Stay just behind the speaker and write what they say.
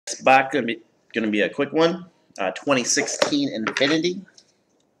Next box gonna be a quick one. 2016 Infinity.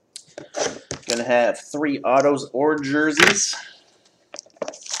 Gonna have 3 autos or jerseys.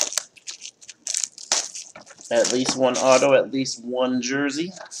 At least 1 auto, at least 1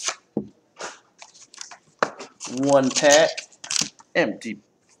 jersey. 1 pack. Empty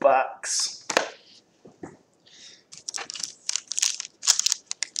box.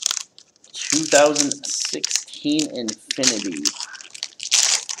 2016 Infinity.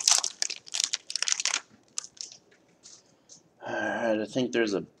 Alright, I think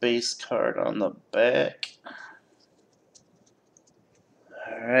there's a base card on the back.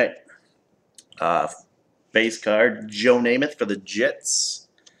 Alright. Base card, Joe Namath for the Jets.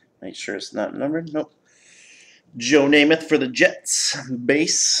 Make sure it's not numbered. Nope. Joe Namath for the Jets.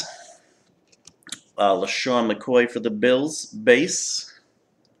 Base. LaShawn McCoy for the Bills. Base.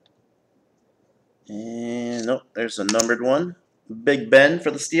 And nope, there's a numbered one. Big Ben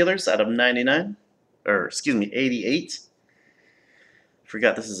for the Steelers out of 99. Or, excuse me, 88.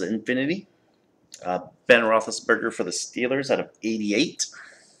 Forgot this is an Infinity. Ben Roethlisberger for the Steelers out of 88.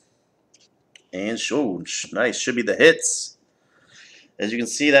 And nice, should be the hits. As you can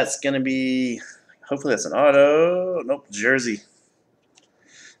see, that's going to be, hopefully that's an auto. Nope, jersey.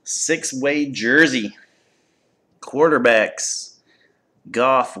 6-way jersey. Quarterbacks.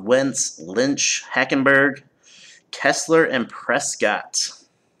 Goff, Wentz, Lynch, Hackenberg, Kessler, and Prescott.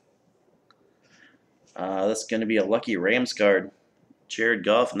 That's going to be a lucky Rams card. Jared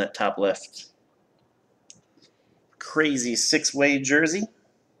Goff in that top left. Crazy 6-way jersey.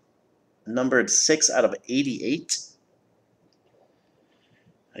 Numbered 6 out of 88.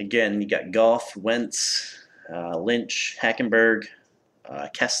 Again, you got Goff, Wentz, Lynch, Hackenberg,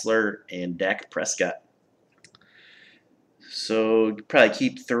 Kessler, and Dak Prescott. So you probably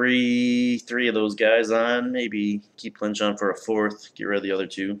keep three of those guys on. Maybe keep Lynch on for a 4th. Get rid of the other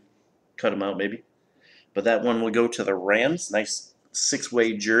 2. Cut them out maybe. But that one will go to the Rams. Nice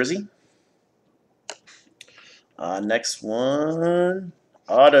 6-way jersey. Next one.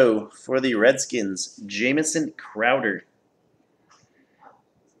 Auto for the Redskins, Jamison Crowder.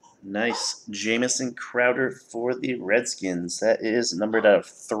 Nice, Jamison Crowder for the Redskins. That is numbered out of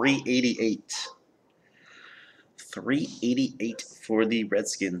 388. 388 for the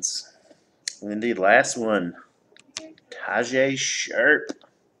Redskins. And the last one, Tajay Sharp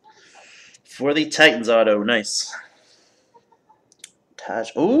for the Titans auto. Nice.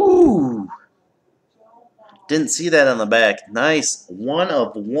 Ooh! Didn't see that on the back. Nice. 1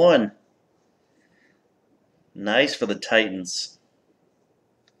 of 1. Nice for the Titans.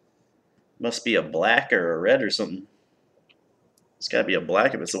 Must be a black or a red or something. It's got to be a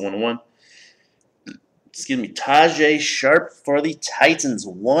black if it's a 1-1. Excuse me. Tajay Sharp for the Titans.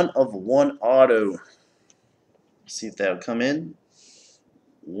 1 of 1 auto. See if that'll come in.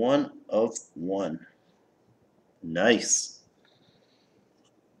 1 of 1. Nice.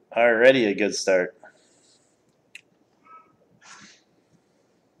 Already a good start.